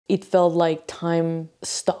it felt like time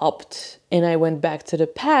stopped and I went back to the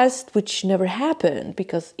past, which never happened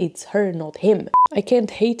because it's her, not him. I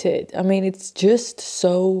can't hate it. I mean, it's just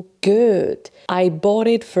so good. I bought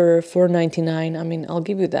it for $4.99. I mean, I'll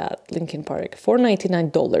give you that, Linkin Park.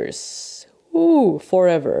 $4.99. Ooh,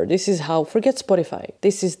 forever. This is how, forget Spotify.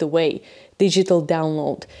 This is the way. Digital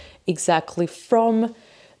download. Exactly from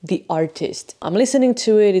the artist. I'm listening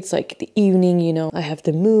to it, it's like the evening, you know, I have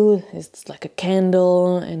the mood, it's like a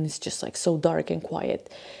candle and it's just like so dark and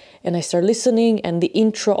quiet. And I start listening and the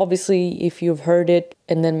intro, obviously, if you've heard it,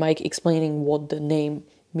 and then Mike explaining what the name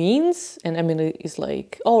means. And Emily is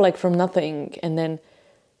like, oh, like from nothing. And then,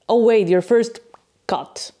 oh wait, your first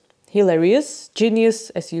cut. Hilarious,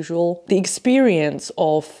 genius as usual. The experience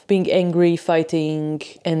of being angry, fighting,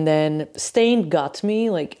 and then Stained got me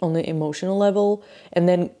like on the emotional level, and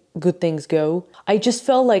then Good Things Go. I just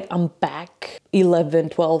felt like I'm back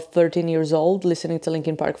 11, 12, 13 years old listening to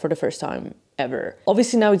Linkin Park for the first time ever.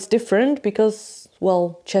 Obviously now it's different because,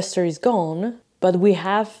 well, Chester is gone, but we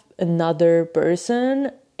have another person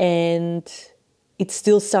and it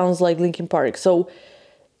still sounds like Linkin Park. So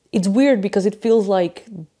it's weird because it feels like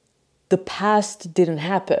the past didn't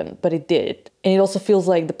happen, but it did. And it also feels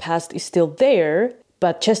like the past is still there,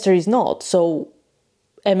 but Chester is not. So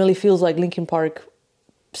Emily feels like Linkin Park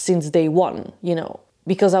since day one, you know,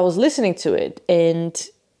 because I was listening to it and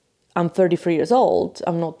I'm 33 years old.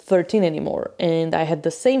 I'm not 13 anymore. And I had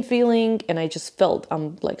the same feeling and I just felt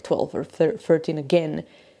I'm like 12 or 13 again.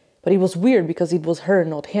 But it was weird because it was her,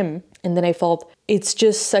 not him. And then I thought it's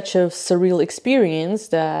just such a surreal experience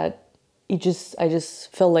that I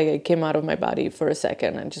just felt like I came out of my body for a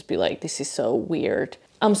second and just be like, this is so weird.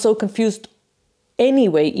 I'm so confused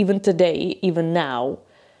anyway, even today, even now.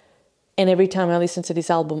 And every time I listen to this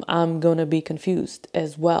album, I'm gonna be confused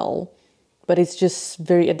as well. But it's just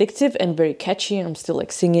very addictive and very catchy. I'm still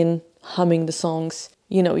like singing, humming the songs.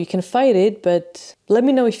 You know, you can fight it, but let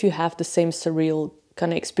me know if you have the same surreal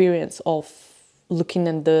kind of experience of looking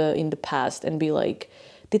in the past and be like,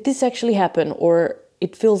 did this actually happen? Or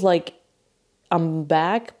it feels like I'm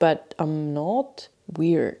back, but I'm not.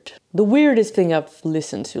 Weird. The weirdest thing I've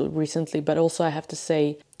listened to recently, but also I have to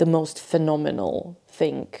say the most phenomenal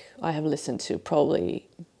thing I have listened to probably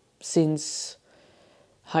since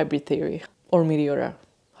Hybrid Theory or Meteora,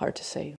 hard to say.